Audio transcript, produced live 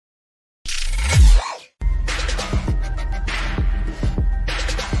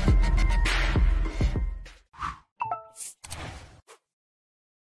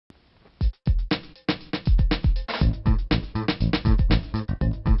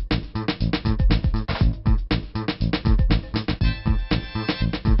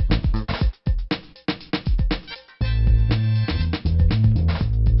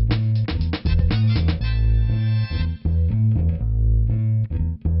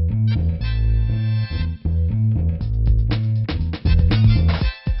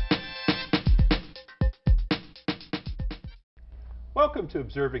to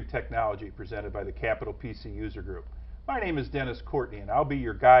Observing Technology, presented by the Capital PC User Group. My name is Dennis Courtney, and I'll be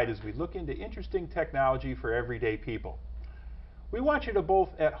your guide as we look into interesting technology for everyday people. We want you to both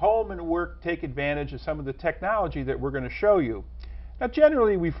at home and work take advantage of some of the technology that we're going to show you. Now,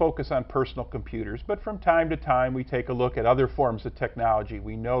 generally we focus on personal computers, but from time to time we take a look at other forms of technology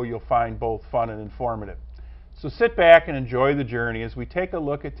we know you'll find both fun and informative. So sit back and enjoy the journey as we take a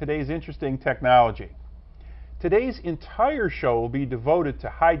look at today's interesting technology. Today's entire show will be devoted to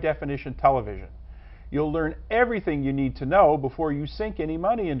high-definition television. You'll learn everything you need to know before you sink any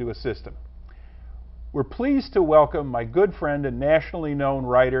money into a system. We're pleased to welcome my good friend and nationally known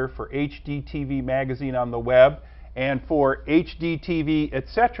writer for HDTV magazine on the web and for HDTV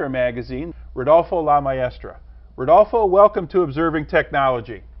Etc. magazine, Rodolfo La Maestra. Rodolfo, welcome to Observing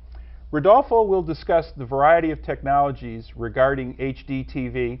Technology. Rodolfo will discuss the variety of technologies regarding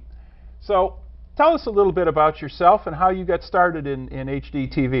HDTV. So tell us a little bit about yourself and how you got started in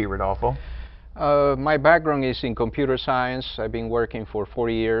HDTV, Rodolfo. My background is in computer science. I've been working for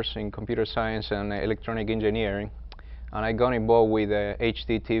 40 years in computer science and electronic engineering. And I got involved with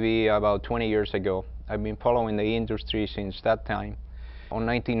HDTV about 20 years ago. I've been following the industry since that time. In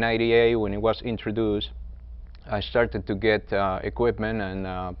 1998, when it was introduced, I started to get equipment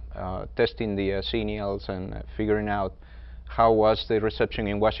and testing the signals and figuring out how was the reception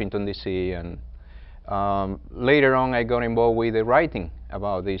in Washington, D.C. And later on, I got involved with the writing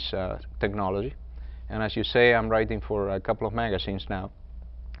about this technology. And as you say, I'm writing for a couple of magazines now.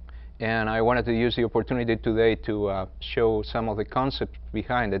 And I wanted to use the opportunity today to show some of the concepts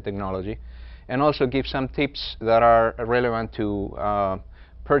behind the technology and also give some tips that are relevant to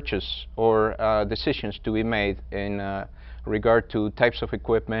purchase or decisions to be made in regard to types of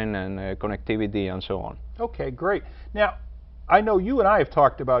equipment and connectivity and so on. Okay, great. Now, I know you and I have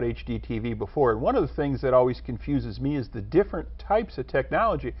talked about HDTV before, and one of the things that always confuses me is the different types of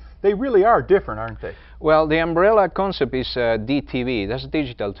technology. They really are different, aren't they? Well, the umbrella concept is DTV. That's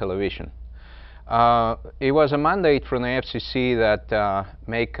digital television. It was a mandate from the FCC that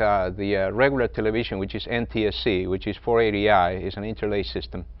make the regular television, which is NTSC, which is 480i, is an interlace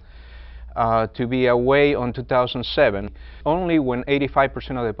system, to be away on 2007, only when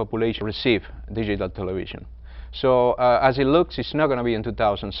 85% of the population receive digital television. So as it looks, it's not going to be in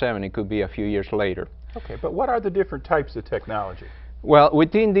 2007. It could be a few years later. Okay, but what are the different types of technology? Well,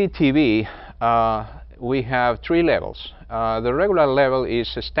 within DTV, we have three levels. The regular level is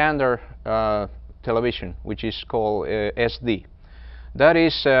a standard television, which is called SD. That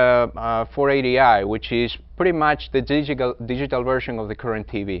is 480i, which is pretty much the digital version of the current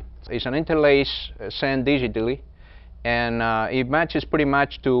TV. It's an interlace sent digitally, and it matches pretty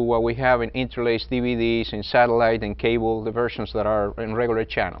much to what we have in interlaced DVDs, in satellite and cable, the versions that are in regular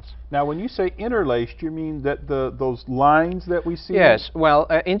channels. Now, when you say interlaced, you mean that those lines that we see? Yes. Well,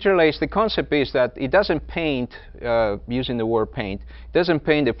 interlaced, the concept is that it doesn't paint, using the word paint, it doesn't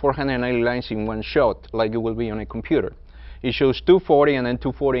paint the 480 lines in one shot like it will be on a computer. It shows 240 and then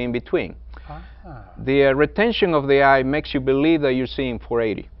 240 in between. The retention of the eye makes you believe that you're seeing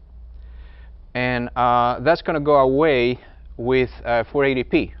 480. And that's going to go away with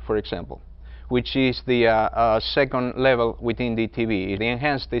 480p, for example, which is the second level within DTV, the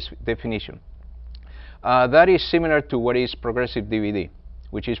enhanced definition. That is similar to what is progressive DVD,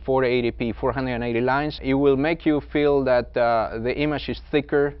 which is 480p, 480 lines. It will make you feel that the image is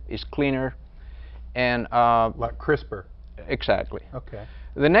thicker, is cleaner, and like crisper. Exactly. Okay.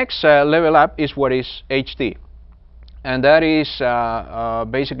 The next level up is what is HD. And that is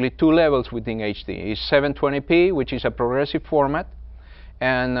basically two levels within HD. It's 720p, which is a progressive format,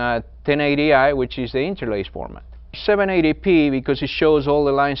 and 1080i, which is the interlace format. 780p, because it shows all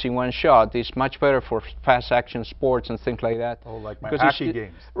the lines in one shot, is much better for fast action sports and things like that. Oh, like my hockey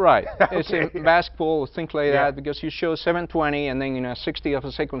games. Right. Okay, it's in basketball, things like that, because you show 720, and then in a 60th of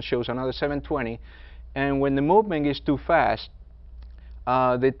a second shows another 720. And when the movement is too fast,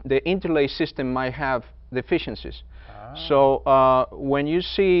 the interlace system might have deficiencies. So when you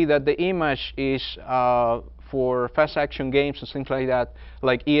see that the image is for fast action games and things like that,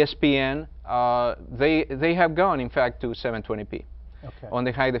 like ESPN, they have gone, in fact, to 720p. Okay. On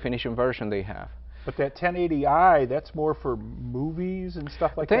the high definition version they have. But that 1080i, that's more for movies and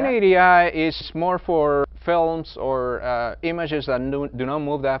stuff like that? 1080i is more for films or images that do not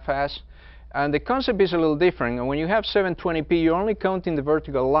move that fast. And the concept is a little different. And when you have 720p, you're only counting the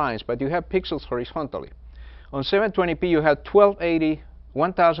vertical lines, but you have pixels horizontally. On 720p, you have 1280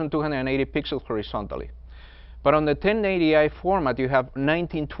 pixels horizontally. But on the 1080i format, you have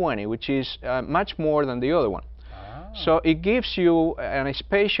 1920, which is much more than the other one. So it gives you a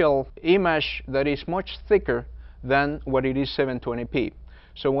spatial image that is much thicker than what it is 720p.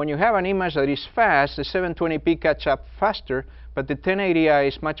 So when you have an image that is fast, the 720p catch up faster, but the 1080i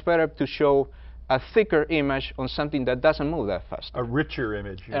is much better to show a thicker image on something that doesn't move that fast. A richer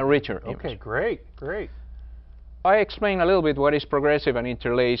image. A richer image. image. Great. I explained a little bit what is progressive and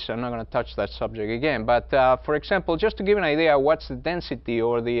interlace. I'm not going to touch that subject again. But for example, just to give an idea what's the density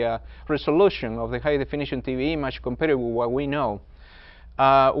or the resolution of the high-definition TV image compared with what we know,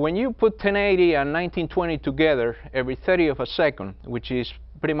 when you put 1080 and 1920 together every 30th of a second, which is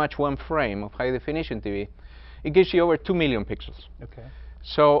pretty much one frame of high-definition TV, it gives you over 2 million pixels. Okay.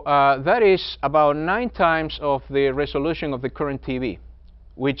 So that is about 9 times of the resolution of the current TV,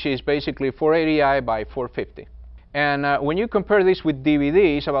 which is basically 480i by 450. And when you compare this with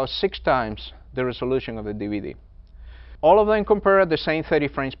DVD, it's about 6 times the resolution of the DVD. All of them compare at the same 30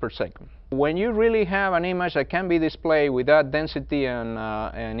 frames per second. When you really have an image that can be displayed with that density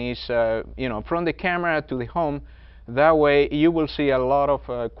and is from the camera to the home, that way you will see a lot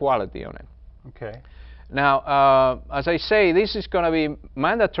of quality on it. Okay. Now, as I say, this is going to be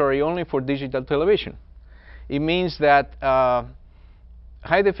mandatory only for digital television. It means that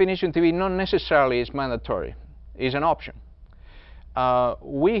high-definition TV not necessarily is mandatory. It's an option.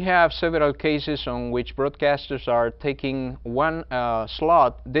 We have several cases on which broadcasters are taking one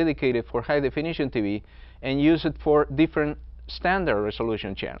slot dedicated for high-definition TV and use it for different standard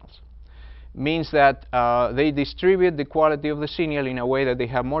resolution channels. Means that they distribute the quality of the signal in a way that they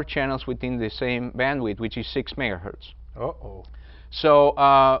have more channels within the same bandwidth, which is 6 megahertz. Uh-oh.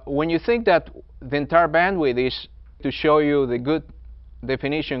 So when you think that the entire bandwidth is to show you the good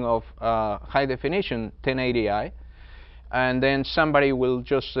definition of high definition 1080i, and then somebody will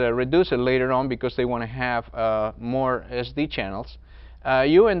just reduce it later on because they want to have more SD channels,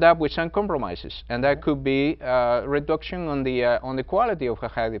 you end up with some compromises, and that could be reduction on the quality of a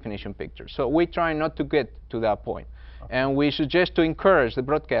high definition picture. So we try not to get to that point, and we suggest to encourage the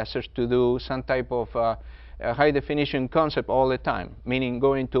broadcasters to do some type of high definition concept all the time, meaning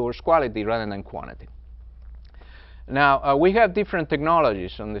going towards quality rather than quantity. Now, we have different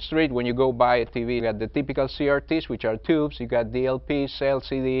technologies on the street. When you go buy a TV, you got the typical CRTs, which are tubes. You got DLPs,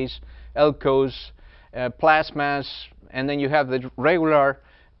 LCDs, LCOs, plasmas, and then you have the regular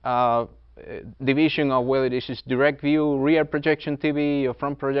division of whether this is direct view, rear projection TV, or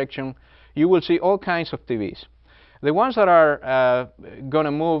front projection. You will see all kinds of TVs. The ones that are going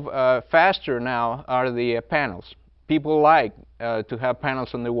to move faster now are the panels. People like to have panels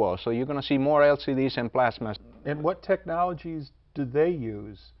on the wall, so you're going to see more LCDs and plasmas. And what technologies do they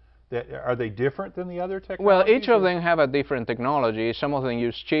use? Are they different than the other technologies? Well, each of them have a different technology. Some of them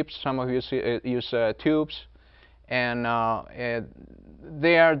use chips, some of them use tubes, and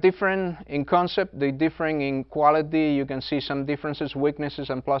they are different in concept, they're different in quality. You can see some differences, weaknesses,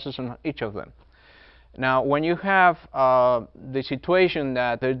 and pluses on each of them. Now, when you have the situation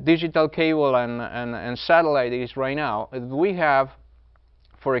that the digital cable and satellite is right now, we have,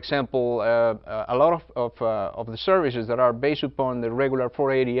 for example, a lot of the services that are based upon the regular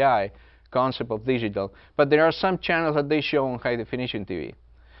 480i concept of digital, but there are some channels that they show on high-definition TV.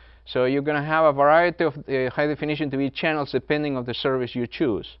 So you're going to have a variety of high-definition TV channels depending on the service you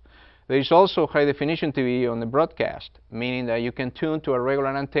choose. There is also high-definition TV on the broadcast, meaning that you can tune to a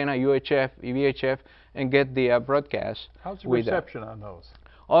regular antenna, UHF, VHF, and get the broadcast. How's the reception on those?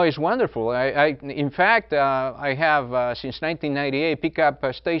 Oh, it's wonderful. In fact, I have, since 1998, picked up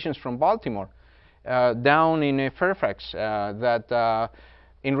stations from Baltimore down in Fairfax that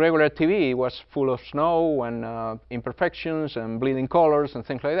in regular TV was full of snow and imperfections and bleeding colors and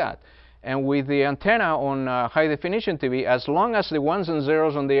things like that. And with the antenna on high-definition TV, as long as the ones and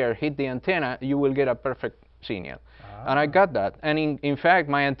zeros on the air hit the antenna, you will get a perfect signal. And I got that. And in fact,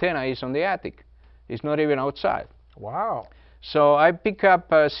 my antenna is on the attic. It's not even outside. Wow. So I pick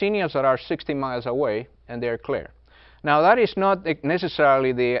up signals that are 60 miles away, and they're clear. Now, that is not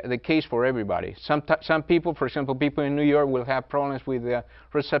necessarily the case for everybody. Some people, for example, people in New York will have problems with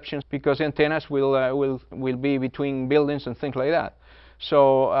reception because antennas will be between buildings and things like that.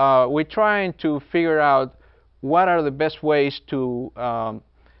 So we're trying to figure out what are the best ways to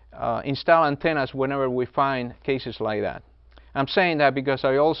install antennas whenever we find cases like that. I'm saying that because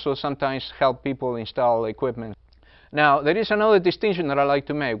I also sometimes help people install equipment. Now, there is another distinction that I like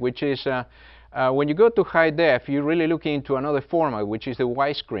to make, which is when you go to high def, you're really looking into another format, which is the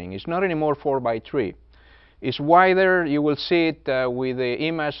widescreen. It's not anymore 4:3. It's wider. You will see it with the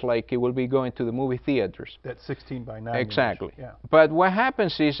image like it will be going to the movie theaters. That's 16:9. Exactly. Yeah. But what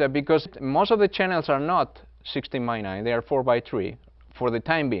happens is that because most of the channels are not 16:9, they are 4:3 for the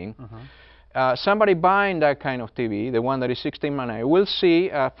time being. Somebody buying that kind of TV, the one that is 16:9, will see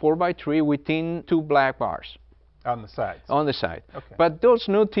 4:3 within 2 black bars. On the sides. On the side. Okay. But those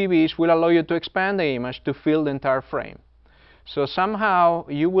new TVs will allow you to expand the image to fill the entire frame. So somehow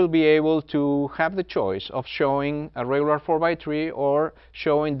you will be able to have the choice of showing a regular 4x3 or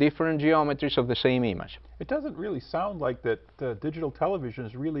showing different geometries of the same image. It doesn't really sound like that digital television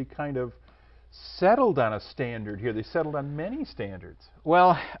is really kind of settled on a standard here. They settled on many standards.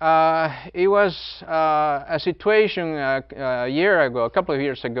 Well, it was a situation a year ago, a couple of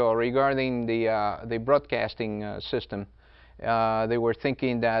years ago, regarding the broadcasting system. They were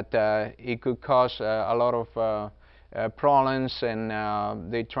thinking that it could cause a lot of problems, and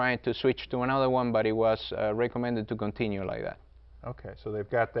they tried to switch to another one, but it was recommended to continue like that. Okay, so they've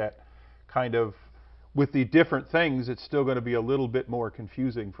got that kind of, with the different things, it's still going to be a little bit more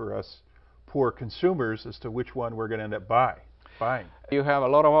confusing for us poor consumers as to which one we're going to end up buying. You have a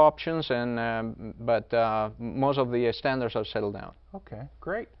lot of options, and but most of the standards are settled down. Okay,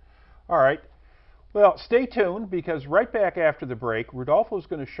 great. All right. Well, stay tuned, because right back after the break, Rodolfo is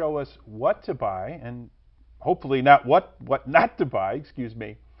going to show us what to buy, and hopefully not what not to buy, excuse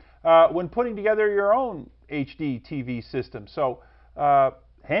me, when putting together your own HDTV system. So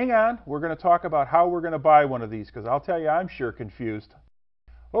hang on, we're going to talk about how we're going to buy one of these, because I'll tell you, I'm sure confused.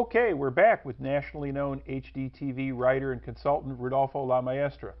 Okay, we're back with nationally known HDTV writer and consultant Rodolfo La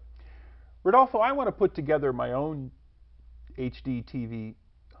Maestra. Rodolfo, I want to put together my own HDTV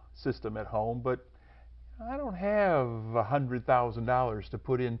system at home, but I don't have $100,000 to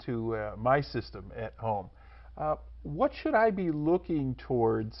put into my system at home. What should I be looking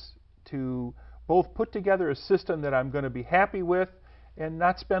towards to both put together a system that I'm going to be happy with and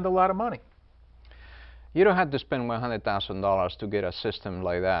not spend a lot of money? You don't have to spend $100,000 to get a system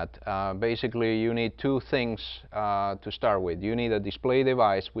like that. Basically, you need two things to start with. You need a display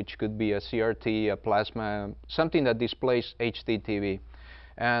device, which could be a CRT, a plasma, something that displays HDTV.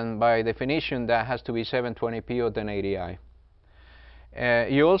 And by definition, that has to be 720p or 1080i.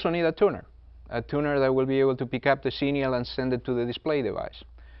 You also need a tuner that will be able to pick up the signal and send it to the display device.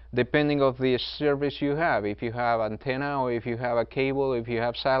 Depending on the service you have, if you have antenna or if you have a cable, if you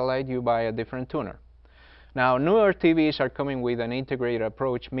have satellite, you buy a different tuner. Now, newer TVs are coming with an integrated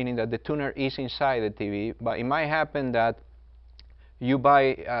approach, meaning that the tuner is inside the TV, but it might happen that you buy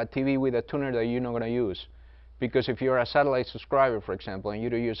a TV with a tuner that you're not going to use. Because if you're a satellite subscriber, for example, and you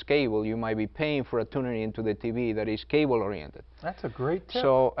don't use cable, you might be paying for a tuner into the TV that is cable-oriented. That's a great tip.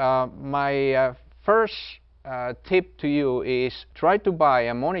 So my first tip to you is try to buy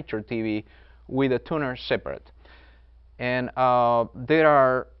a monitor TV with a tuner separate. And there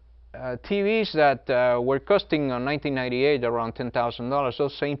are TVs that were costing in 1998 around $10,000.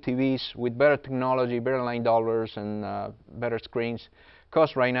 Those same TVs with better technology, better line dollars, and better screens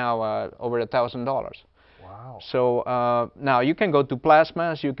cost right now over $1,000. Wow. So now you can go to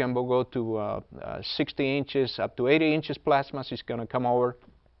plasmas. You can go to 60 inches up to 80 inches plasmas. It's going to come over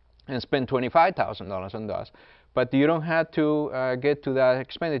and spend $25,000 on those. But you don't have to get to that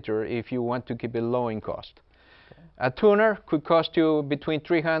expenditure if you want to keep it low in cost. A tuner could cost you between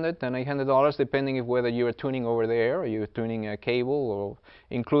 $300 and $800, depending on whether you are tuning over the air or you're tuning a cable. Or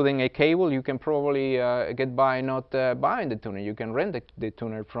including a cable, you can probably get by not buying the tuner. You can rent the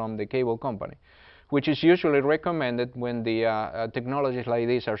tuner from the cable company, which is usually recommended when the technologies like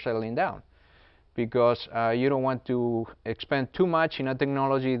this are settling down, because you don't want to expend too much in a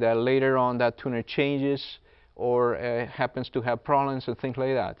technology that later on that tuner changes or happens to have problems and things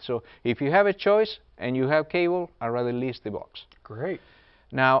like that. So if you have a choice and you have cable, I'd rather lease the box. Great.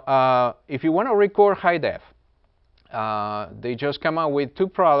 Now, if you want to record high def, they just come out with two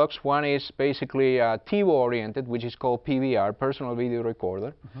products. One is basically TiVo-oriented, which is called PVR, Personal Video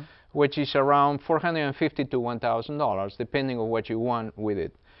Recorder, which is around $450 to $1,000, depending on what you want with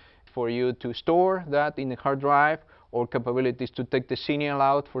it. For you to store that in the hard drive, or capabilities to take the signal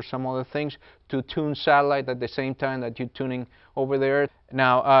out for some other things, to tune satellite at the same time that you're tuning over there.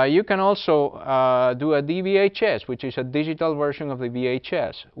 Now, you can also do a DVHS, which is a digital version of the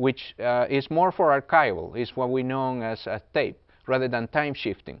VHS, which is more for archival. It's what we know as a tape, rather than time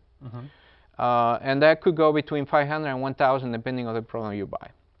shifting. And that could go between $500 and $1,000, depending on the product you buy.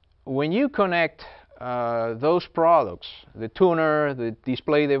 When you connect those products, the tuner, the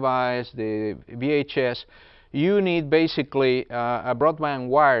display device, the VHS, you need basically a broadband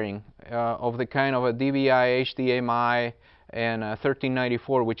wiring of the kind of a DVI, HDMI, and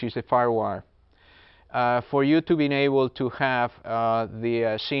 1394, which is a FireWire, for you to be able to have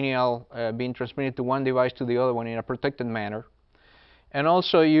the signal being transmitted to one device to the other one in a protected manner. And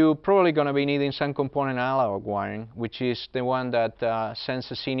also, you're probably going to be needing some component analog wiring, which is the one that sends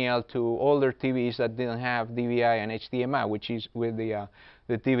a signal to older TVs that didn't have DVI and HDMI, which is with the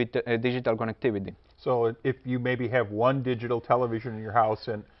digital connectivity. So if you maybe have one digital television in your house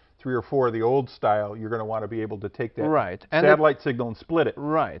and 3 or 4 of the old style, you're going to want to be able to take that satellite signal and split it.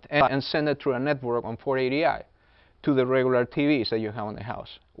 Right, and send it through a network on 480i to the regular TVs that you have in the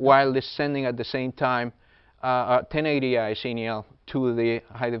house, while it's sending at the same time a 1080i signal to the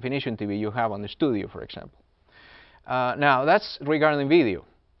high-definition TV you have on the studio, for example. Now, that's regarding video.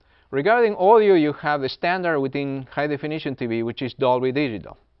 Regarding audio, you have the standard within high-definition TV, which is Dolby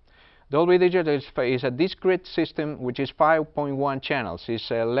Digital. Dolby Digital is a discrete system which is 5.1 channels. It's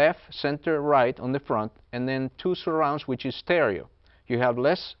left, center, right on the front, and then 2 surrounds, which is stereo. You have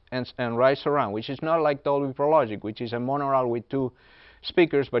left and right surround, which is not like Dolby Pro Logic, which is a monaural with 2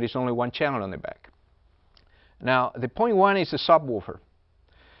 speakers, but it's only 1 channel on the back. Now, the point 1 is a subwoofer.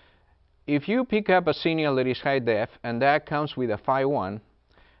 If you pick up a signal that is high def, and that comes with a 5.1,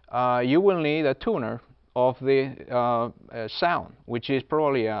 you will need a tuner of the sound, which is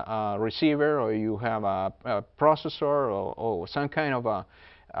probably a receiver, or you have a processor, or some kind of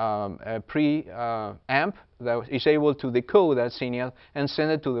a pre-amp that is able to decode that signal and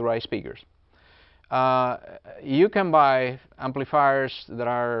send it to the right speakers. You can buy amplifiers that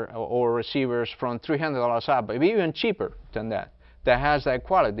are, or receivers from $300 up, but even cheaper than that, that has that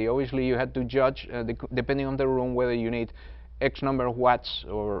quality. Obviously, you have to judge, depending on the room, whether you need X number of watts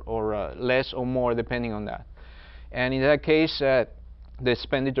or less or more, depending on that. And in that case, the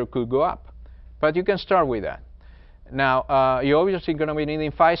expenditure could go up. But you can start with that. Now, you're obviously going to be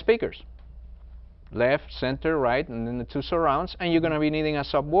needing 5 speakers. Left, center, right, and then the 2 surrounds, and you're going to be needing a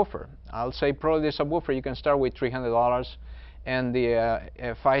subwoofer. I'll say probably the subwoofer you can start with $300, and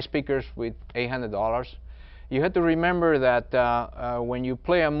the 5 speakers with $800. You have to remember that when you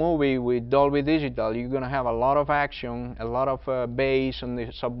play a movie with Dolby Digital, you're going to have a lot of action, a lot of bass on the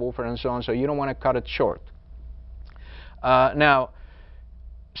subwoofer and so on, so you don't want to cut it short. Now,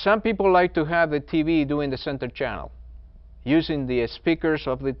 some people like to have the TV doing the center channel, using the speakers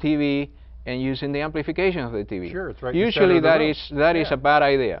of the TV and using the amplification of the TV. Sure, it's right. Usually that is a bad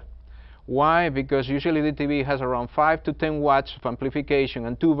idea. Why? Because usually the TV has around 5 to 10 watts of amplification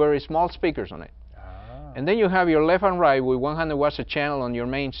and 2 very small speakers on it. And then you have your left and right with 100 watts a channel on your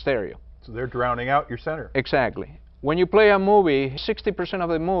main stereo. So they're drowning out your center. Exactly. When you play a movie, 60% of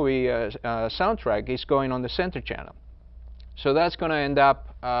the movie soundtrack is going on the center channel. So that's going to end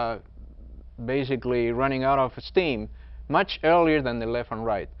up basically running out of steam much earlier than the left and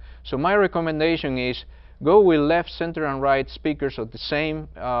right. So my recommendation is go with left, center, and right speakers of the same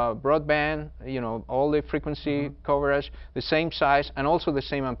broadband, you know, all the frequency coverage, the same size, and also the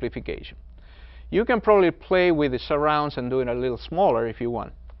same amplification. You can probably play with the surrounds and do it a little smaller if you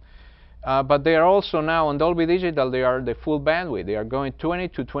want. But they are also now on Dolby Digital, they are the full bandwidth. They are going 20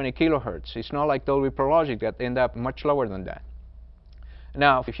 to 20 kilohertz. It's not like Dolby Pro Logic that end up much lower than that.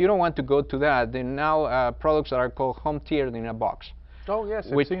 Now, if you don't want to go to that, then now products that are called home theater in a box. Oh yes,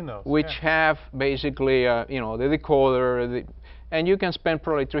 I've seen those. Which have basically, you know, the decoder, and you can spend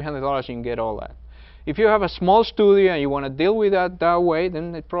probably $300 and get all that. If you have a small studio and you want to deal with that way,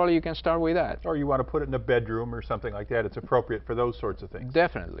 then probably you can start with that. Or you want to put it in a bedroom or something like that. It's appropriate for those sorts of things.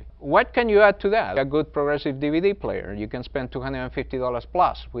 Definitely. What can you add to that? A good progressive DVD player. You can spend $250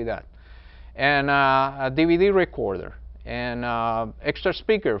 plus with that. And a DVD recorder. And extra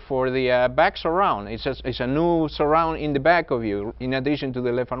speaker for the back surround. It's a new surround in the back of you, in addition to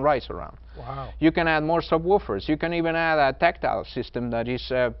the left and right surround. Wow. You can add more subwoofers. You can even add a tactile system that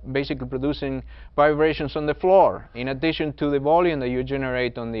is basically producing vibrations on the floor, in addition to the volume that you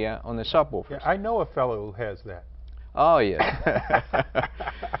generate on the subwoofers. Yeah, I know a fellow who has that. Oh yeah.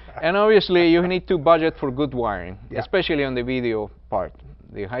 And obviously you need to budget for good wiring, especially on the video part.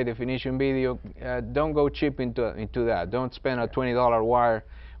 The high definition video, don't go cheap into that. Don't spend a $20 wire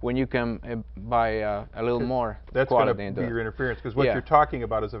when you can buy a little more That's quality going into to be it. your interference, because what you're talking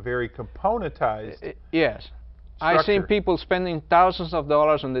about is a very componentized yes. I've seen people spending thousands of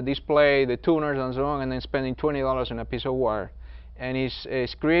dollars on the display, the tuners and so on, and then spending $20 on a piece of wire. And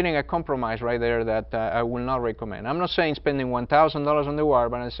it's creating a compromise right there that I will not recommend. I'm not saying spending $1,000 on the wire,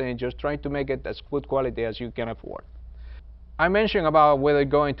 but I'm saying just trying to make it as good quality as you can afford. I mentioned about whether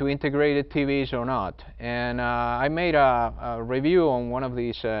going to integrated TVs or not, and I made a review on one of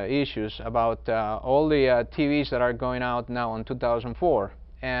these issues about all the TVs that are going out now in 2004.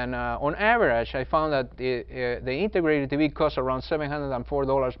 And on average, I found that the integrated TV costs around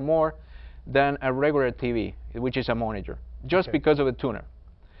 $704 more than a regular TV, which is a monitor, just because of a tuner.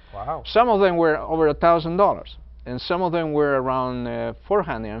 Wow. Some of them were over $1,000. and some of them were around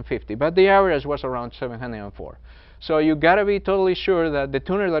 450, but the average was around 704. So you gotta be totally sure that the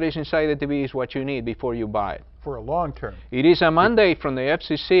tuner that is inside the TV is what you need before you buy it. For a long term. It is a mandate from the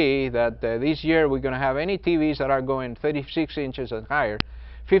FCC that this year we're gonna have any TVs that are going 36 inches and higher,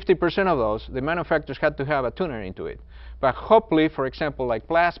 50% of those, the manufacturers had to have a tuner into it. But hopefully, for example, like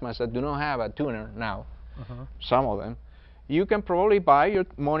plasmas that do not have a tuner now, some of them, you can probably buy your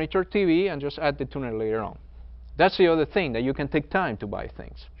monitor TV and just add the tuner later on. That's the other thing, that you can take time to buy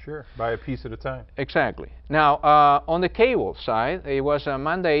things. Sure, buy a piece at a time. Exactly. Now, on the cable side, it was a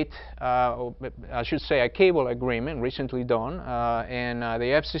mandate, I should say a cable agreement recently done, and the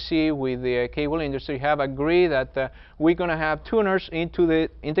FCC with the cable industry have agreed that we're going to have tuners into the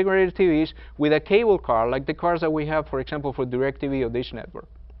integrated TVs with a cable card, like the cards that we have, for example, for DirecTV or Dish Network.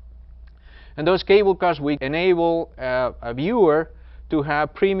 And those cable cards will enable a viewer to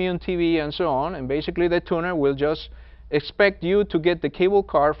have premium TV and so on, and basically the tuner will just expect you to get the cable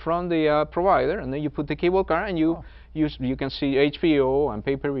card from the provider, and then you put the cable card and you can see HBO and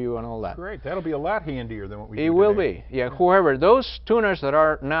pay-per-view and all that. Great, that'll be a lot handier than what we do It will today. be, yeah. However, those tuners that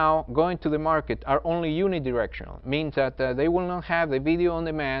are now going to the market are only unidirectional, means that they will not have the video on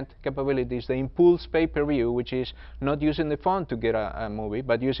demand capabilities, the impulse pay-per-view, which is not using the phone to get a movie,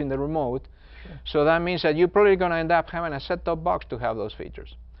 but using the remote. Sure. So that means that you're probably going to end up having a set-top box to have those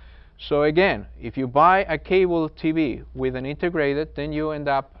features. So again, if you buy a cable TV with an integrated, then you end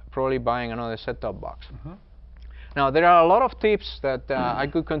up probably buying another set-top box. Now, there are a lot of tips that I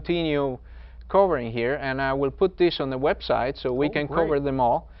could continue covering here, and I will put this on the website so we can cover them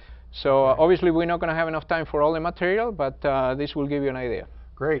all. So obviously, we're not going to have enough time for all the material, but this will give you an idea.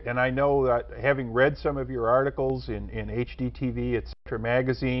 Great, and I know that having read some of your articles in HDTV, etc.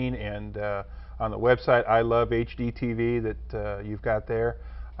 magazine, and on the website I Love HDTV that you've got there,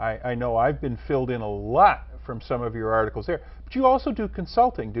 I know I've been filled in a lot from some of your articles there. But you also do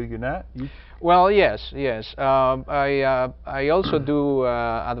consulting, do you not? Well, yes. I also do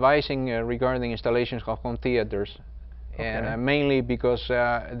advising regarding installations of home theaters, and mainly because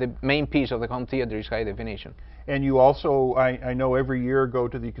the main piece of the home theater is high definition. And you also, I know every year, go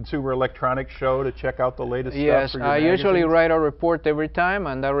to the Consumer Electronics Show to check out the latest stuff for your magazines? Yes, I usually write a report every time,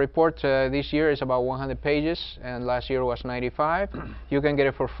 and that report this year is about 100 pages, and last year was 95. You can get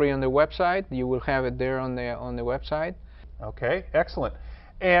it for free on the website. You will have it there on the website. Okay, excellent.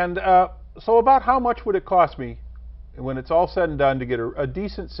 And so about how much would it cost me, when it's all said and done, to get a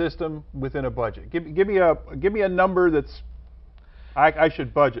decent system within a budget? Give me a number that's I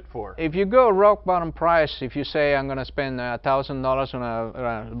should budget for. If you go rock bottom price, if you say I'm going to spend $1,000 on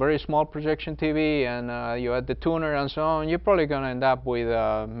a very small projection TV, and you add the tuner and so on, you're probably going to end up with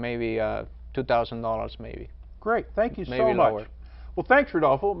maybe $2,000 maybe. Great, thank you maybe so much. Lower. Well, thanks,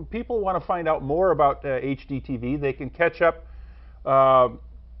 Rodolfo. People want to find out more about HDTV. They can catch up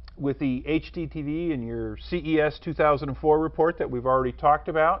with the HDTV in your CES 2004 report that we've already talked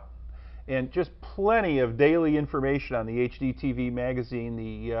about, and just plenty of daily information on the HDTV magazine,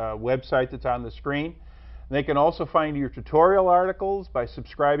 the website that's on the screen. They can also find your tutorial articles by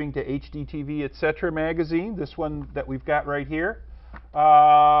subscribing to HDTV, etc. magazine, this one that we've got right here,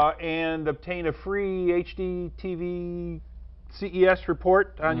 and obtain a free HDTV CES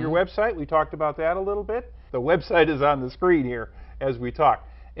report on your website. We talked about that a little bit. The website is on the screen here as we talk.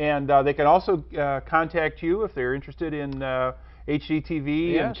 And they can also contact you if they're interested in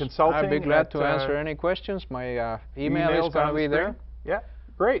HDTV and consulting. I'd be glad to answer any questions. My email is going to be there. Yeah,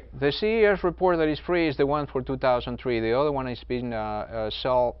 great. The CES report that is free is the one for 2003. The other one is being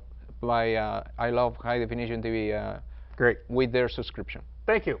sold by I Love High Definition TV great. With their subscription.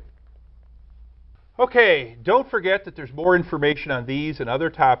 Thank you. Okay, don't forget that there's more information on these and other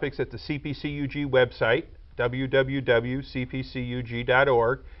topics at the CPCUG website,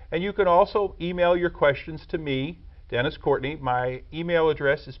 www.cpcug.org, and you can also email your questions to me, Dennis Courtney. My email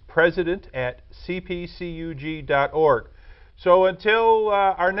address is president@cpcug.org. So until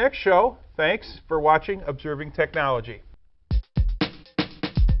our next show, thanks for watching Observing Technology.